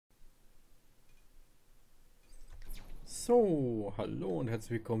So, hallo und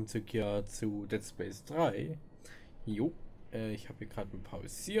herzlich willkommen zu Dead Space 3. Jo, ich habe hier gerade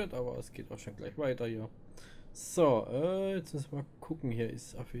pausiert, aber es geht auch schon gleich weiter hier. So, jetzt müssen wir mal gucken. Hier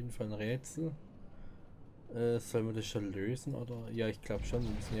ist auf jeden Fall ein Rätsel. Sollen wir das schon lösen oder? Ja, ich glaube schon. Wir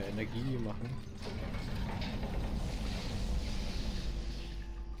müssen ja Energie machen.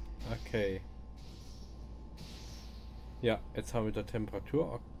 Okay. Ja, jetzt haben wir da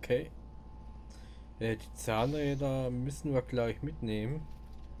Temperatur. Okay. Die Zahnräder müssen wir gleich mitnehmen.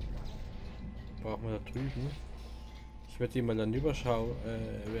 Brauchen wir da drüben. Ich werde die mal dann Überschau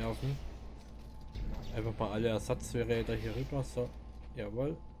werfen. Einfach mal alle Ersatzräder hier rüber. So,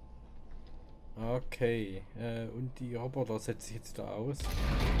 jawohl. Okay. Und die Roboter setze ich jetzt da aus.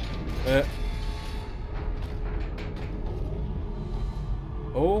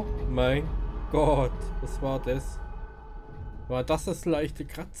 Oh mein Gott. Was war das? War das leichte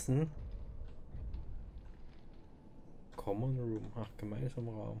Kratzen? Common Room. Ach, gemeinsam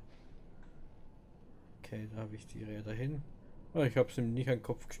Raum. Okay, da habe ich die Räder hin. Oh, ich habe sie nicht an den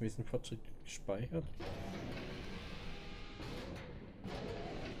Kopf geschmissen. Fortschritt gespeichert.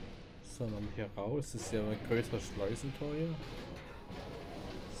 So, dann hier raus. Das ist ja ein größerer Schleusentor hier.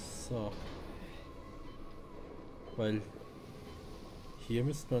 So. Weil hier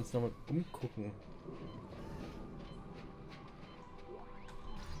müssten wir uns nochmal umgucken.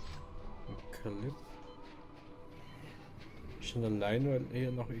 Clip. Schon allein, weil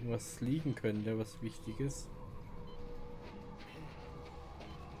hier noch irgendwas liegen könnte, was wichtig ist.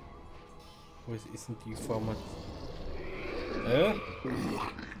 Wo ist denn die Format?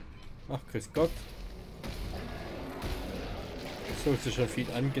 Ach, grüß Gott. So ist es schon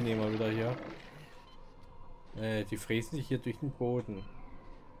viel angenehmer wieder hier. Die fräsen sich hier durch den Boden.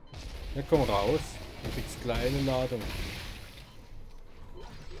 Ja, komm raus. Du kriegst kleine Ladung.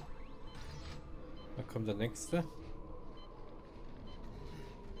 Da kommt der nächste.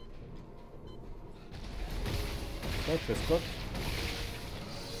 Grüß Gott.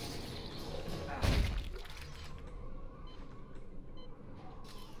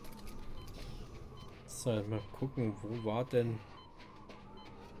 So, mal gucken, wo war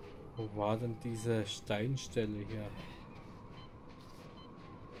denn diese Steinstelle hier?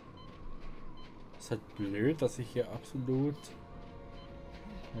 Ist halt blöd, dass ich hier absolut,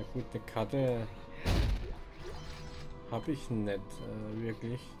 na gut, eine Karte habe ich nicht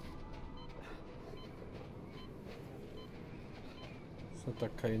wirklich. So, da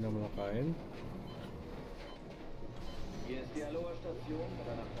kann ich nochmal rein. Hier ist die Aloha-Station mit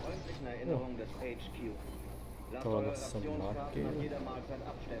einer freundlichen Erinnerung des HQ. Lasst Da war eure das zum Rationskarten nach Nachgeben. jeder Mahlzeit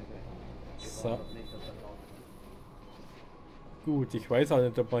abstempeln. So. Gut, ich weiß auch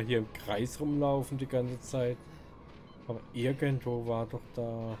nicht, ob wir hier im Kreis rumlaufen die ganze Zeit. Aber irgendwo war doch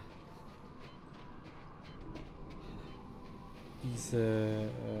da diese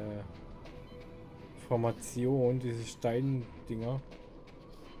Formation, diese Steindinger.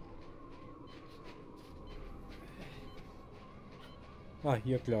 Ah,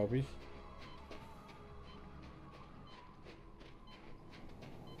 hier glaube ich.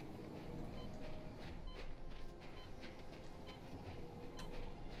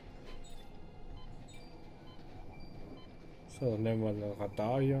 So, dann nehmen wir ein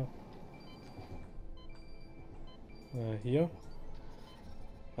Radar hier. Hier.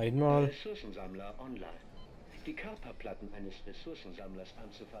 Einmal. Ressourcensammler online. Die Körperplatten eines Ressourcensammlers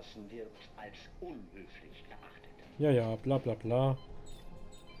anzufassen wird als unhöflich erachtet. Ja, ja, bla bla bla.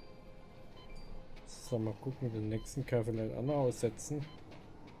 So, mal gucken, den nächsten kann ich vielleicht auch noch aussetzen.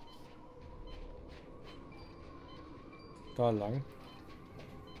 Da lang.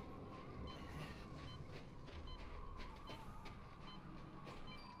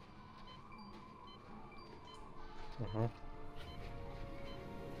 Aha.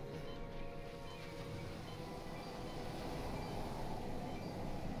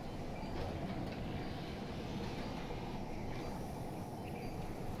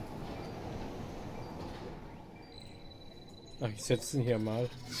 Ach, ich setze ihn hier mal.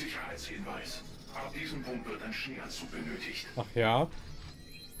 Sicherheitshinweis. Ab diesem Punkt wird ein Schneeanzug benötigt. Ach ja.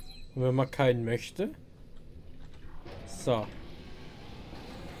 Und wenn man keinen möchte. So.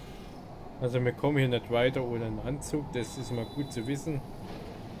 Also wir kommen hier nicht weiter ohne einen Anzug. Das ist mal gut zu wissen.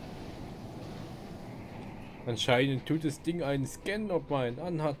 Anscheinend tut das Ding einen Scan, ob man einen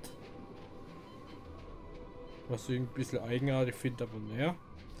anhat. Was ich ein bisschen eigenartig finde, aber naja.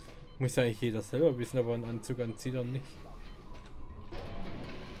 Muss ja eigentlich jeder selber wissen, ob er einen Anzug anzieht oder nicht.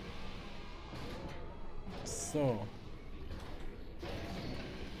 So.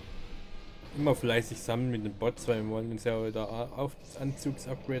 Immer fleißig sammeln mit den Bots, weil wir wollen uns ja wieder auf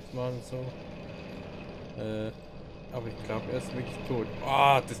Anzugs-Upgrades machen und so. Aber ich glaube, er ist wirklich tot.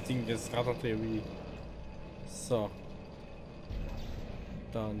 Ah, das Ding, das rattert ja wie. So.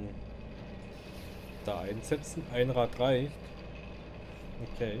 Dann da einsetzen. Ein Rad reicht.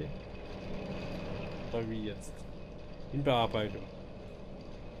 Okay. Oder wie jetzt? In Bearbeitung.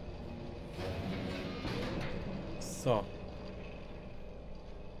 So.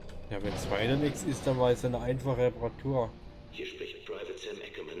 Ja, wenn es weiter nichts ist, dann war es eine einfache Reparatur. Hier spricht Private Sam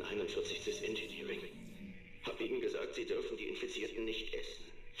Ackerman, 41. Engineering. Hab Ihnen gesagt, Sie dürfen die Infizierten nicht essen.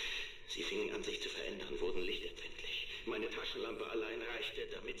 Sie fingen an, sich zu verändern, wurden lichtempfindlich. Meine Taschenlampe allein reichte,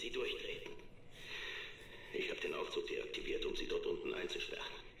 damit sie durchdrehten. Ich habe den Aufzug deaktiviert, um sie dort unten einzusperren.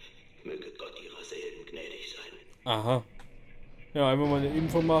 Möge Gott ihrer Seelen gnädig sein. Aha. Ja, einfach mal eine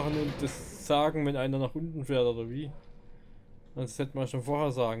Info machen und das sagen, wenn einer nach unten fährt, oder wie? Das hätte man schon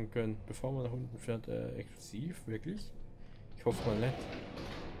vorher sagen können, bevor man nach unten fährt. Exklusiv, wirklich? Ich hoffe mal nicht.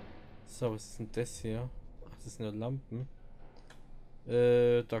 So, was ist denn das hier? Ach, das sind ja Lampen.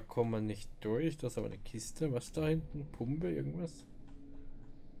 Da kommt man nicht durch. Das ist aber eine Kiste. Was da hinten? Pumpe, irgendwas?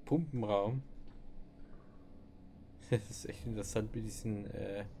 Pumpenraum. Das ist echt interessant mit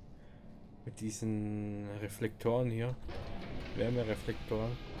diesen Reflektoren hier.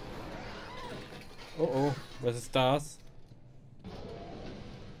 Wärmereflektoren. Oh oh, was ist das?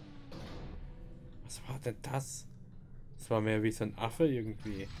 Was war denn das? Das war mehr wie so ein Affe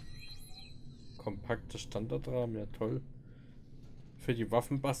irgendwie. Kompakter Standardrahmen, ja toll. Für die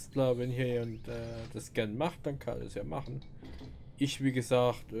Waffenbastler, wenn hier jemand das gern macht, dann kann es ja machen. Ich, wie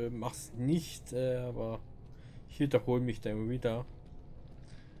gesagt, mach's nicht, aber ich wiederhole mich da immer wieder.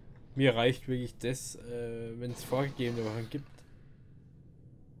 Mir reicht wirklich das, wenn es vorgegebene Waffen gibt.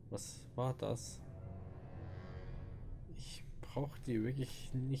 Was war das? Ich brauche die wirklich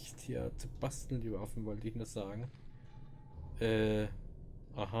nicht hier zu basteln, die Waffen, wollte ich nur sagen.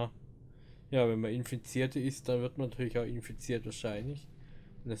 Aha. Ja, wenn man Infizierte ist, dann wird man natürlich auch infiziert wahrscheinlich.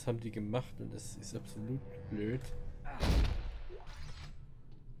 Und das haben die gemacht und das ist absolut blöd.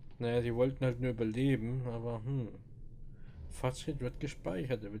 Naja, die wollten halt nur überleben, aber Fortschritt wird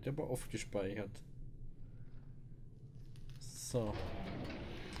gespeichert, der wird aber oft gespeichert. So.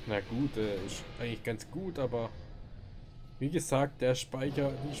 Na gut, ist eigentlich ganz gut, aber wie gesagt, die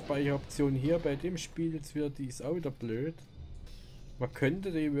Speicheroption hier bei dem Spiel jetzt wieder, die ist auch wieder blöd. Man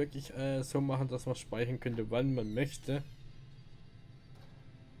könnte die wirklich so machen, dass man speichern könnte, wann man möchte.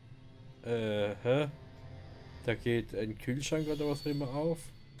 Hä? Da geht ein Kühlschrank oder was auch immer auf.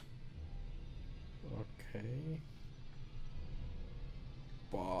 Okay.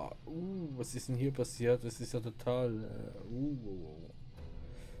 Boah, was ist denn hier passiert? Das ist ja total,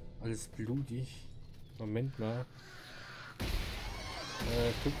 alles blutig. Moment mal.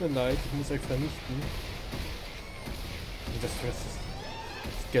 Tut mir leid, ich muss euch vernichten. Und das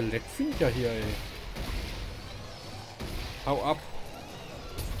Skelettviecher hier, ey. Hau ab.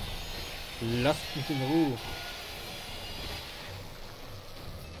 Lasst mich in Ruhe.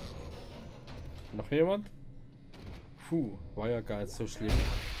 Noch jemand? Puh, war ja gar nicht so schlimm.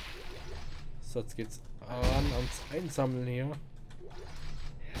 So, jetzt geht's ans Einsammeln hier.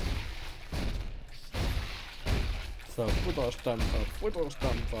 So, Futterstampfer,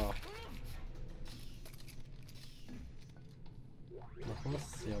 Futterstampfer. Noch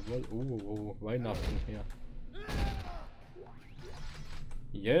was? Jawohl. Oh, Weihnachten hier.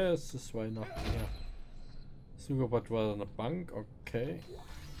 Yes, es ist Weihnachten hier. Superbot war eine Bank, okay.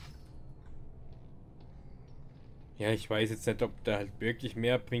 Ja, ich weiß jetzt nicht, ob der halt wirklich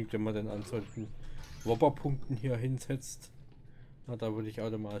mehr bringt, wenn man den an solchen Wobberpunkten hier hinsetzt. Na, da wurde ich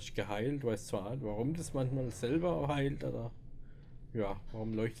automatisch geheilt. Weiß zwar nicht, warum das manchmal selber heilt, aber ja,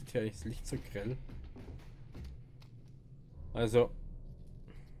 warum leuchtet hier eigentlich das Licht so grell? Also,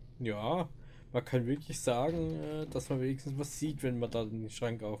 ja, man kann wirklich sagen, dass man wenigstens was sieht, wenn man da den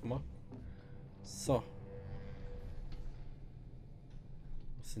Schrank aufmacht. So.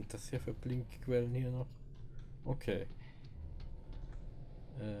 Was sind das hier für Blinkquellen hier noch? Okay.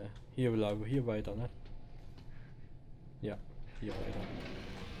 Hier weiter, ne? Ja, hier weiter.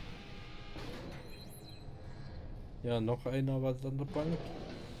 Ja, noch einer war an der Bank.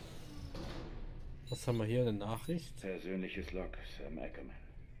 Was haben wir hier? Eine Nachricht? Persönliches Log, Sam Ackerman.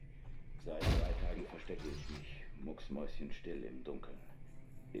 Seit 3 Tagen verstecke ich mich mucksmäuschenstill im Dunkeln.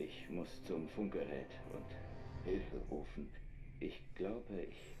 Ich muss zum Funkgerät und Hilfe rufen. Ich glaube,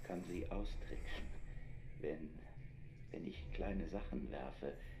 ich kann sie austricksen. Wenn ich kleine Sachen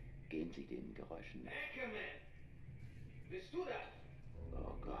werfe, gehen sie den Geräuschen nach. Ackerman! Bist du das?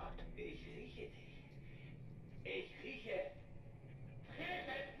 Oh Gott. Ich rieche dich. Ich rieche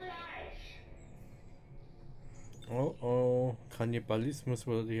Fleisch. Oh oh, Kannibalismus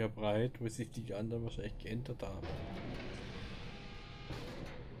wurde hier breit, wo sich die anderen wahrscheinlich geändert haben.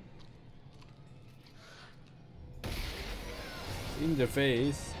 In the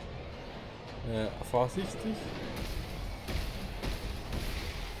face. Vorsichtig.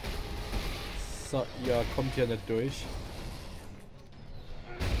 So, ihr kommt ja nicht durch.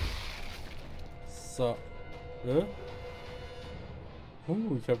 So. Ich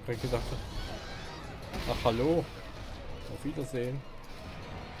habe gerade gedacht. Ach, hallo. Auf Wiedersehen.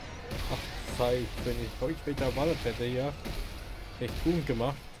 Ach, Zeit, wenn ich euch wieder erwartet hätte, ja. Echt gut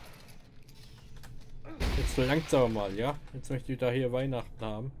gemacht. Jetzt so langsam mal, ja. Jetzt möchte ich da hier Weihnachten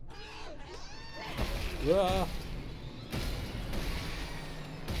haben. Ja.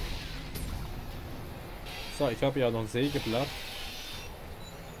 So, ich habe ja noch ein Sägeblatt.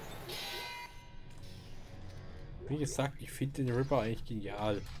 Wie gesagt, ich finde den Ripper eigentlich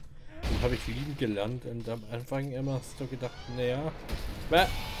genial. Den habe ich lieben gelernt und am Anfang immer so gedacht, naja. Weil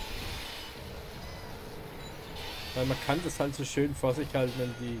man kann das halt so schön vor sich halten,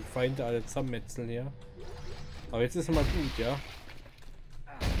 wenn die Feinde alle zusammenmetzeln, ja. Aber jetzt ist es mal gut, ja.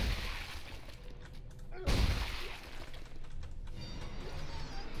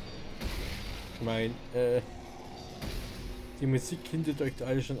 Ich meine, die Musik hindert euch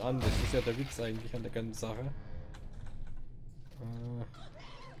alle schon an. Das ist ja der Witz eigentlich an der ganzen Sache.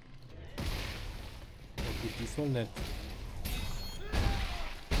 Okay, diesmal nicht.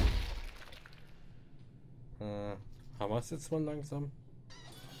 Haben wir es jetzt mal langsam?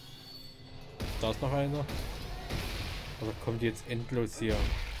 Da ist noch einer. Oder kommt die jetzt endlos hier?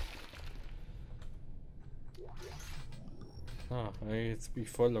 Jetzt bin ich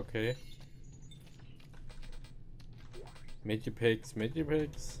voll, okay. Medipacks.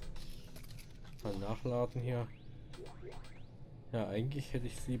 Mal nachladen hier. Ja, eigentlich hätte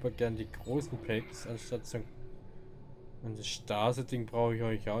ich lieber gern die großen Packs anstatt so. Und das Stase-Ding brauche ich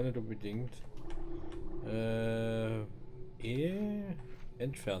euch auch nicht unbedingt.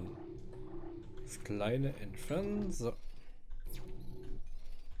 Entfernen. Das kleine entfernen. So.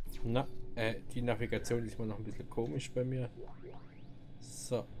 Na, die Navigation ist mal noch ein bisschen komisch bei mir.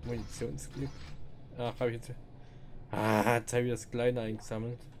 So, Munitionsclip. Ach, habe ich jetzt. Jetzt habe ich das kleine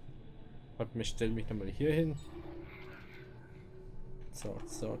eingesammelt. Warte, ich stelle mich nochmal hier hin.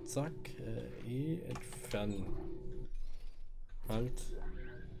 So, zack. Entfernen. Halt.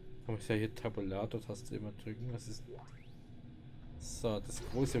 Man muss ja hier Tabulator-Taste immer drücken. Was ist. So, das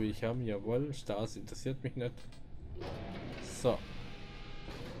große will ich haben. Jawohl. Stase interessiert mich nicht. So.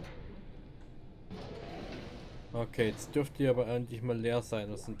 Okay, jetzt dürfte die aber endlich mal leer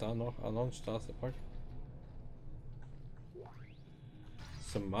sein. Was sind da noch? Noch ein Stase-Pack.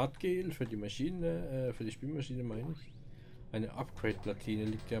 Somatgel für die Maschine, für die Spielmaschine meine ich. Eine Upgrade-Platine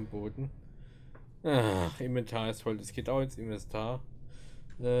liegt ja am Boden. Ach, Inventar ist voll. Das geht auch ins Inventar.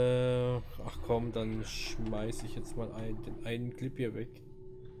 Ach komm, dann schmeiße ich jetzt mal den einen Clip hier weg.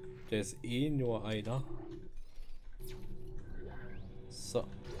 Der ist eh nur einer. So.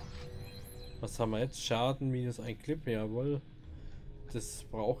 Was haben wir jetzt? Schaden minus ein Clip, jawohl. Das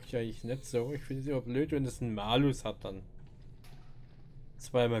brauche ich eigentlich nicht so. Ich finde es aber blöd, wenn das einen Malus hat dann.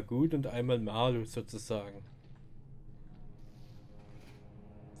 Zweimal gut und einmal Malus sozusagen.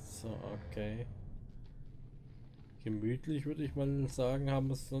 So, okay. Gemütlich würde ich mal sagen, haben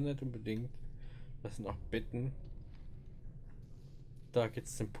wir es noch nicht unbedingt. Das sind auch Betten. Da geht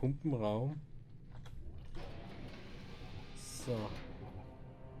es zum Pumpenraum. So.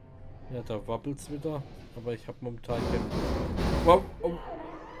 Ja, da wabbelt es wieder. Aber ich habe momentan kein... Wow,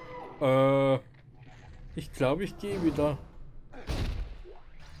 oh. Ich glaube, ich gehe wieder.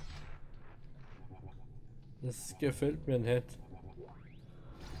 Das gefällt mir nicht.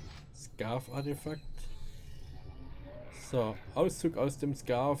 Scarf-Artefakt. So, Auszug aus dem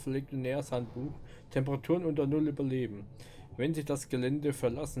Scarf, Legionärshandbuch. Temperaturen unter 0 überleben. Wenn Sie das Gelände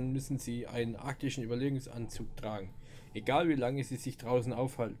verlassen, müssen Sie einen arktischen Überlegungsanzug tragen. Egal wie lange Sie sich draußen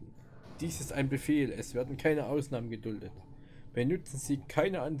aufhalten. Dies ist ein Befehl, es werden keine Ausnahmen geduldet. Benutzen Sie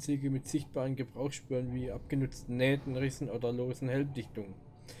keine Anzüge mit sichtbaren Gebrauchsspuren wie abgenutzten Nähten, Rissen oder losen Helmdichtungen.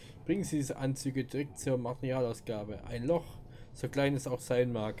 Bringen Sie diese Anzüge direkt zur Materialausgabe. Ein Loch, so klein es auch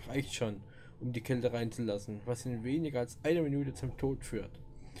sein mag, reicht schon, um die Kälte reinzulassen, was in weniger als einer Minute zum Tod führt.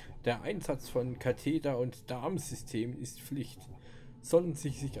 Der Einsatz von Katheter- und Darmsystemen ist Pflicht. Sollten Sie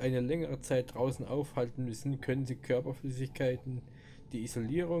sich eine längere Zeit draußen aufhalten müssen, können Sie Körperflüssigkeiten die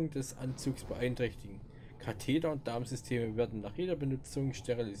Isolierung des Anzugs beeinträchtigen. Katheter- und Darmsysteme werden nach jeder Benutzung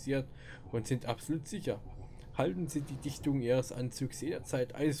sterilisiert und sind absolut sicher. Halten Sie die Dichtung Ihres Anzugs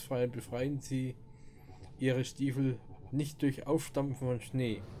jederzeit eisfrei und befreien Sie Ihre Stiefel nicht durch Aufstampfen von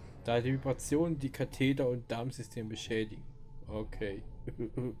Schnee. Da die Vibrationen die Katheter und Darmsystem beschädigen. Okay.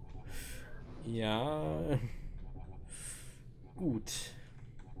 Ja. Gut.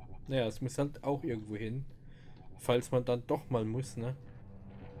 Naja, es muss halt auch irgendwo hin. Falls man dann doch mal muss, ne?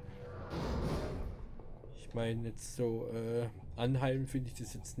 Ich meine jetzt so, anheimen finde ich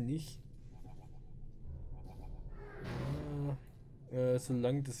das jetzt nicht.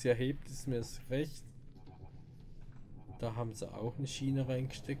 Solange das ja hebt, ist mir es recht. Da haben sie auch eine Schiene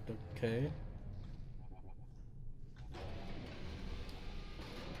reingesteckt, okay.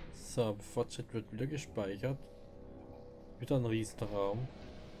 So, Fortschritt wird wieder gespeichert. Wieder ein Riesenraum.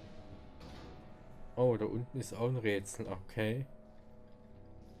 Oh, da unten ist auch ein Rätsel, okay.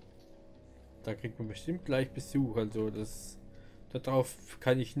 Da kriegt man bestimmt gleich Besuch, also das... Darauf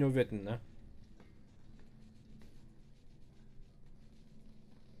kann ich nur wetten, ne?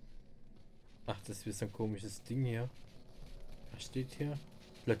 Ach, das ist wieder so ein komisches Ding hier. Was steht hier?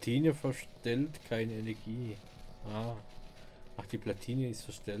 Platine verstellt keine Energie. Ah. Ach, die Platine ist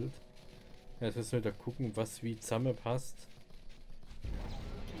verstellt. Ja, jetzt müssen wir da gucken, was wie zusammenpasst.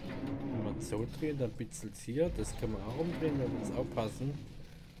 Wenn man so drehen, dann bitzelt es hier. Das kann man auch umdrehen, dann wird es auch passen.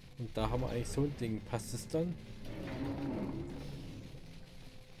 Und da haben wir eigentlich so ein Ding. Passt es dann?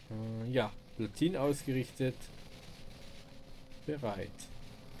 Ja, Platine ausgerichtet. Bereit.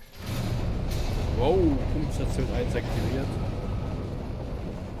 Wow, Pumpstation 1 aktiviert.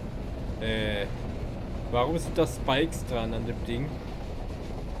 Warum sind da Spikes dran an dem Ding?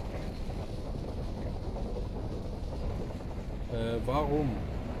 Warum?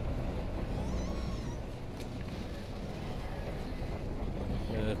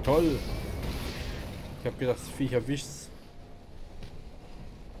 Toll. Ich habe gedacht, das Viech erwischt's.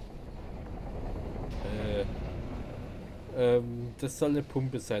 Das soll eine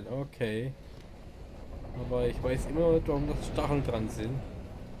Pumpe sein, okay. Aber ich weiß immer noch, warum da Stacheln dran sind.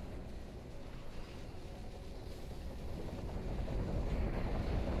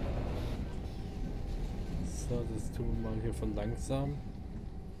 So, das tun wir mal hier von langsam.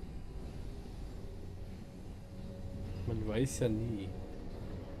 Man weiß ja nie.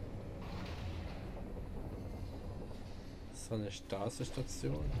 So eine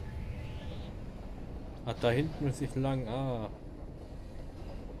Stasisstation. Ah, da hinten muss ich lang. Ah.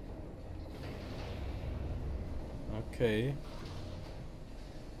 Okay.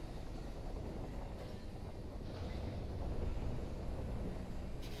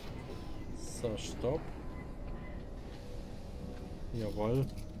 So, stopp. Jawohl.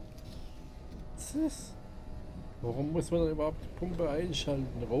 Warum muss man dann überhaupt die Pumpe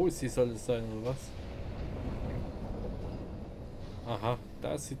einschalten? Rosi soll es sein, oder was? Aha,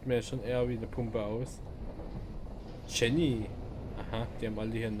 da sieht mir schon eher wie eine Pumpe aus. Jenny. Aha, die haben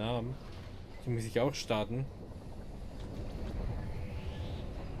alle hier Namen. Die muss ich auch starten.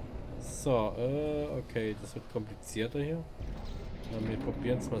 So, okay, das wird komplizierter hier. Ja, wir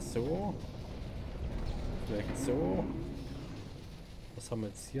probieren es mal so. Vielleicht so. Was haben wir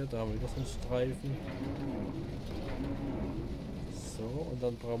jetzt hier? Da haben wir wieder so einen Streifen. So, und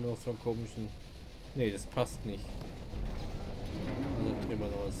dann brauchen wir noch so einen komischen... Nee, das passt nicht. Und dann drehen wir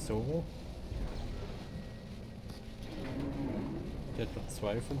noch so. Der hat noch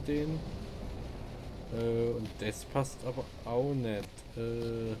zwei von denen. Und das passt aber auch nicht.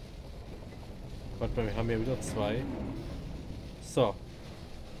 Warte mal, wir haben ja wieder zwei. So.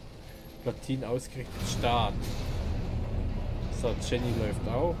 Platinen ausgerichtet. Start. So, Jenny läuft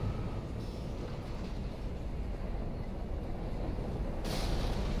auch.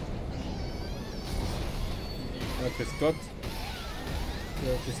 Ja, grüß Gott.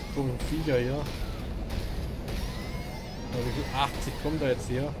 Ja, diese komischen Viecher hier. Ja, wie viel? 80 kommt da jetzt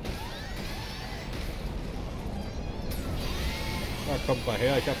hier. Na, kommt mal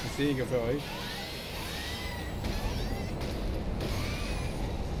her, ich habe die Säge für euch.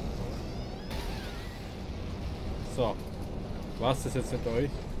 So. Was das jetzt mit euch?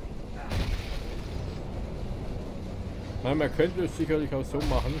 Man könnte es sicherlich auch so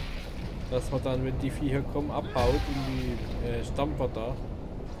machen, dass man dann, wenn die Viecher kommen, abhaut in die Stampfer da. Aber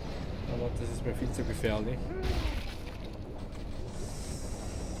das ist mir viel zu gefährlich.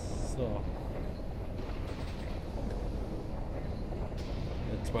 So.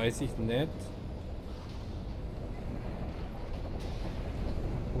 Jetzt weiß ich nicht,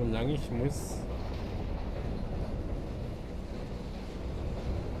 wo lang ich muss.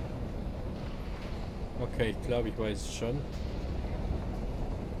 Okay, ich glaube, ich weiß es schon.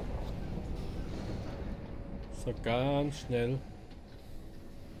 So, ganz schnell.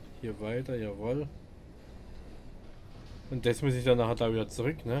 Hier weiter, jawohl. Und das muss ich dann nachher da wieder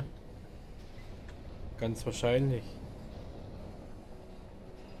zurück, ne? Ganz wahrscheinlich.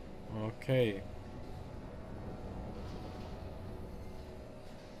 Okay.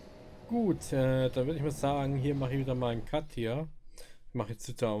 Gut, dann würde ich mal sagen, hier mache ich wieder mal einen Cut hier. Ich mache jetzt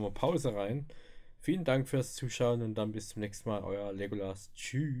wieder mal Pause rein. Vielen Dank fürs Zuschauen und dann bis zum nächsten Mal, euer Legolas.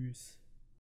 Tschüss.